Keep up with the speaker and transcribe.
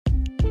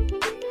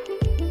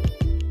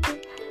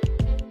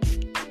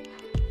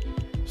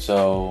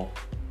So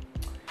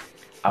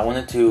I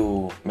wanted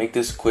to make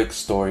this quick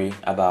story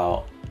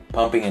about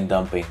pumping and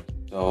dumping.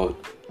 So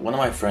one of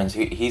my friends,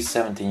 he's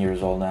 17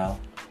 years old now,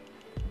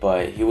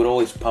 but he would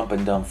always pump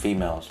and dump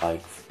females,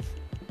 like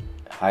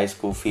high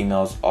school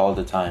females all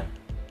the time.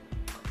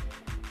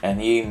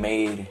 And he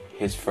made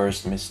his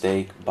first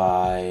mistake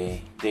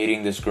by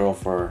dating this girl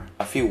for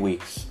a few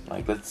weeks,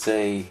 like let's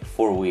say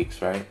 4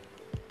 weeks, right?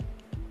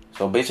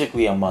 So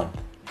basically a month.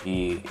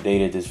 He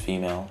dated this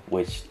female,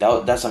 which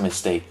that's a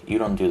mistake. You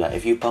don't do that.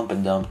 If you pump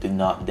and dump, do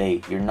not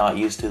date. You're not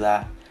used to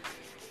that.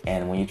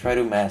 And when you try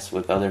to mess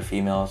with other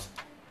females,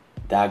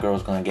 that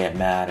girl's gonna get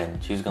mad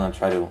and she's gonna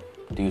try to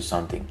do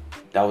something.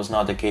 That was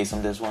not the case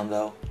on this one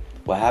though.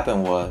 What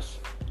happened was,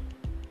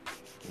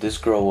 this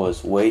girl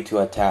was way too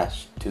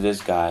attached to this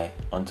guy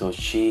until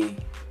she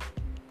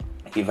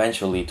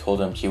eventually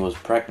told him she was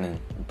pregnant,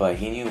 but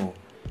he knew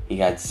he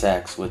had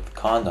sex with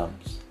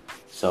condoms.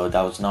 So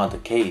that was not the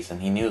case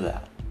and he knew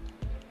that.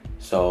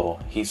 So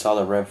he saw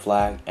the red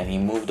flag and he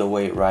moved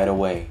away right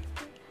away.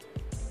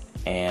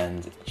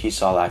 And she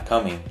saw that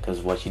coming, because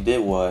what she did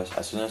was,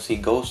 as soon as he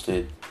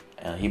ghosted,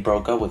 he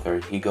broke up with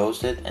her, he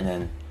ghosted, and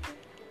then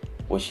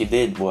what she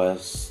did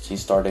was she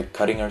started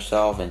cutting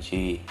herself and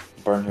she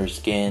burned her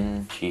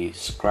skin, she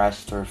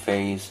scratched her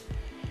face.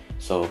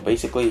 So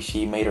basically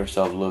she made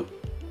herself look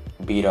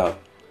beat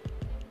up,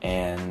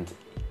 and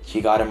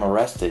she got him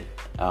arrested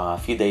a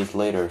few days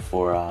later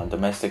for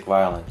domestic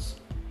violence.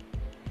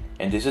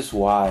 And this is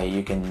why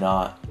you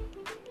cannot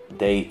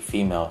date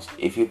females.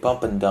 If you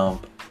pump and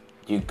dump,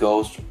 you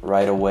ghost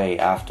right away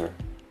after.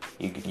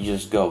 You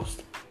just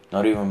ghost.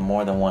 Not even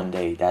more than 1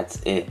 day.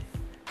 That's it.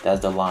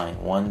 That's the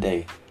line. 1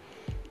 day.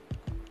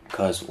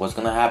 Because what's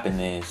going to happen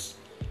is,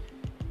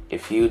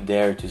 if you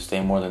dare to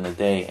stay more than a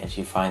day and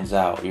she finds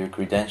out your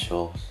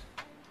credentials,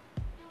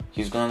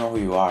 she's going to know who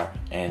you are.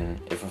 And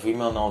if a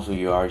female knows who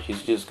you are,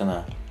 she's just going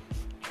to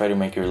try to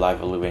make your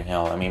life a living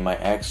hell. I mean, my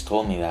ex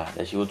told me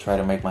that she would try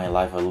to make my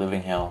life a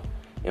living hell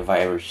if I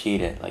ever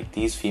cheated. Like,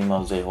 these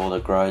females, they hold a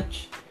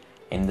grudge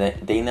and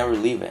they never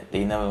leave it.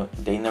 They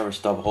never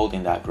stop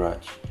holding that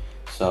grudge.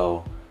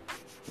 So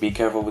be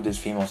careful with these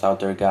females out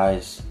there,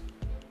 guys.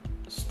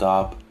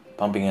 Stop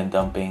pumping and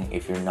dumping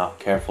if you're not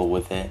careful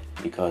with it,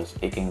 because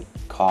it can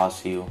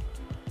cause you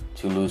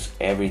to lose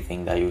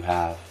everything that you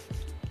have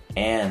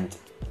and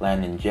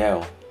land in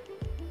jail.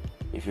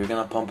 If you're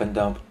gonna pump and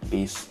dump,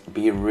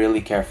 be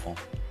really careful.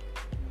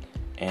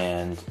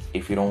 And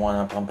if you don't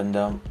wanna pump and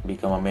dump,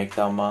 become a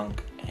MGTOW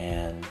monk.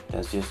 And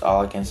that's just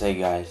all I can say,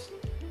 guys.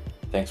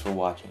 Thanks for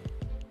watching.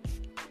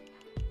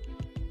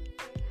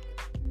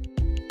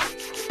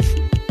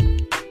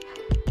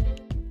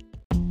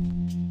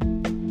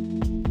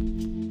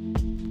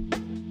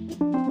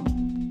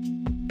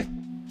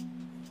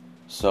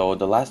 So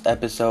the last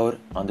episode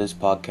on this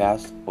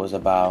podcast was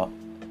about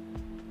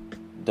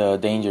the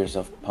dangers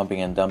of pumping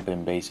and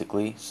dumping,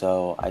 basically.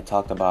 So I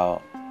talked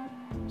about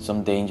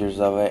some dangers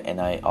of it, and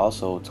I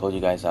also told you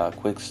guys a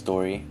quick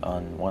story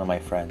on one of my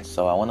friends.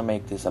 So I want to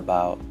make this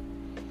about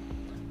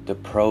the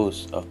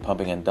pros of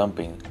pumping and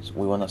dumping. So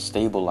we want to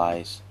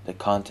stabilize the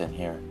content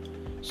here.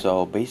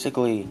 So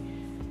basically,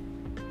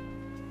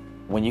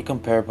 when you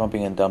compare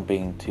pumping and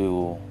dumping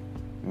to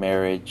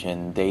marriage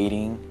and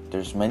dating,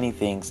 there's many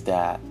things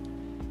that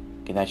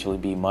can actually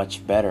be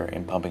much better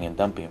in pumping and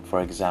dumping.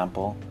 For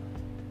example,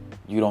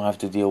 you don't have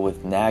to deal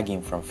with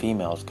nagging from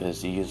females,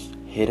 because you just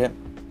hit it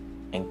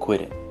and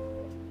quit it.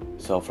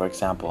 So for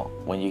example,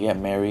 when you get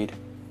married,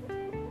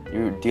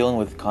 you're dealing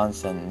with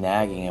constant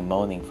nagging and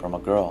moaning from a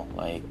girl.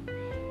 Like,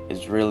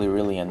 it's really,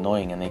 really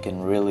annoying, and it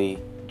can really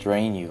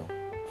drain you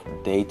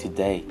from day to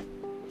day.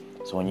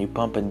 So when you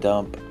pump and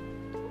dump,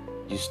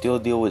 you still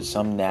deal with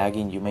some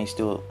nagging. You may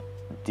still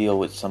deal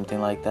with something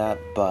like that,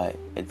 but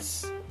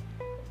it's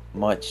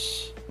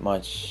much,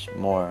 much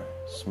more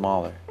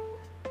smaller,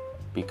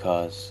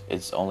 because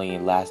it's only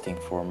lasting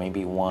for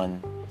maybe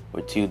 1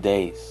 or 2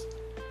 days.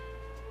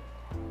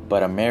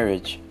 But a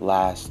marriage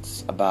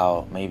lasts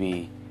about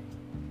maybe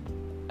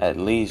at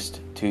least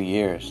 2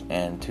 years,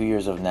 and 2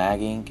 years of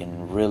nagging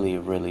can really,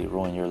 really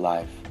ruin your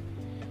life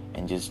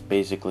and just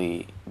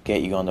basically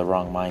get you on the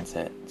wrong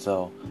mindset.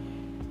 So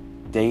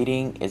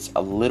dating is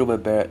a little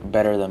bit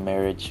better than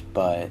marriage,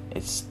 but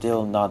it's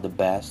still not the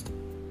best,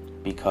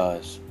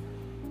 because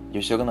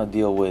you're still gonna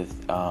deal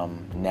with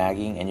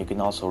nagging, and you can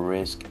also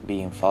risk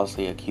being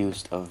falsely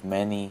accused of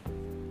many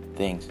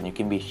things, and you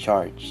can be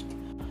charged.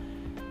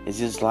 It's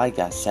just like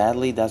that.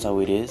 Sadly, that's how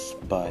it is,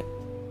 but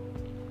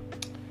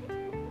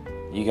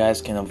you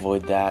guys can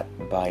avoid that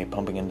by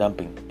pumping and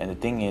dumping. And the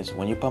thing is,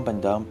 when you pump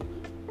and dump,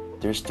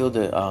 there's still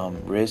the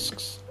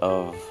risks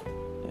of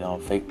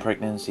fake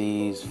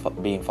pregnancies,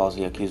 being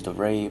falsely accused of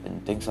rape,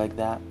 and things like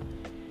that.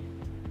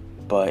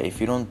 But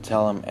if you don't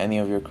tell them any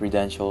of your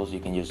credentials, you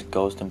can just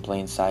ghost in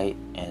plain sight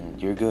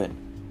and you're good.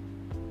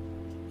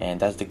 And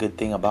that's the good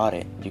thing about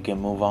it. You can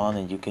move on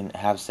and you can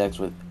have sex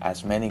with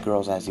as many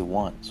girls as you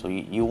want. So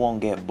you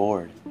won't get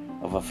bored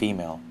of a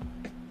female,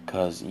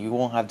 because you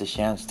won't have the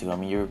chance to. I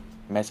mean, you're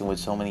messing with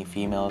so many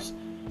females,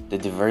 the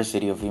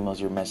diversity of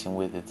females you're messing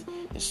with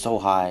is so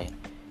high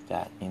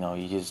that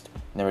you just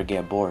never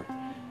get bored.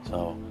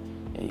 So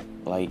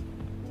like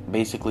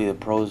basically the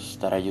pros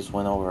that I just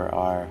went over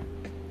are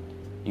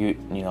you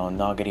know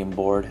not getting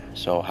bored,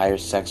 so higher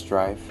sex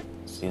drive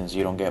since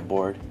you don't get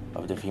bored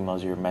of the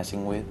females you're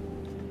messing with.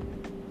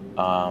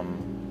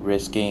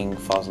 Risking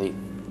falsely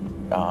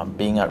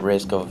being at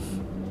risk of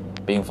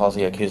being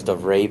falsely accused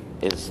of rape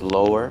is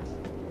lower,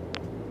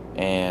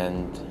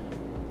 and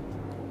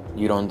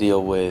you don't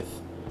deal with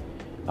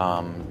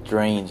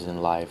drains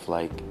in life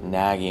like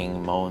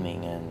nagging,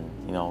 moaning,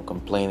 and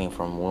complaining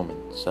from women.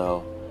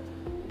 So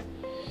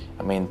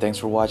thanks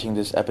for watching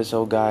this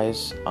episode,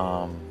 guys.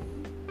 I'm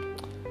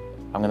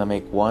gonna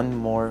make one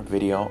more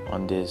video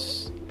on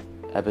this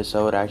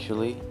episode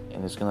actually,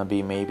 and it's gonna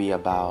be maybe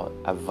about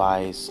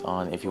advice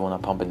on if you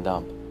want to pump and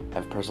dump.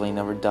 I've personally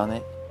never done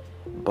it,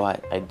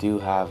 but I do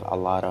have a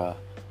lot of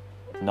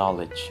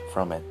knowledge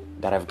from it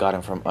that I've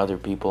gotten from other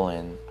people,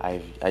 and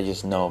I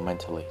just know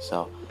mentally.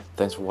 So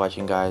thanks for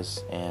watching,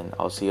 guys, and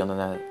I'll see you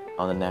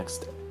on the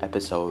next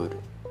episode.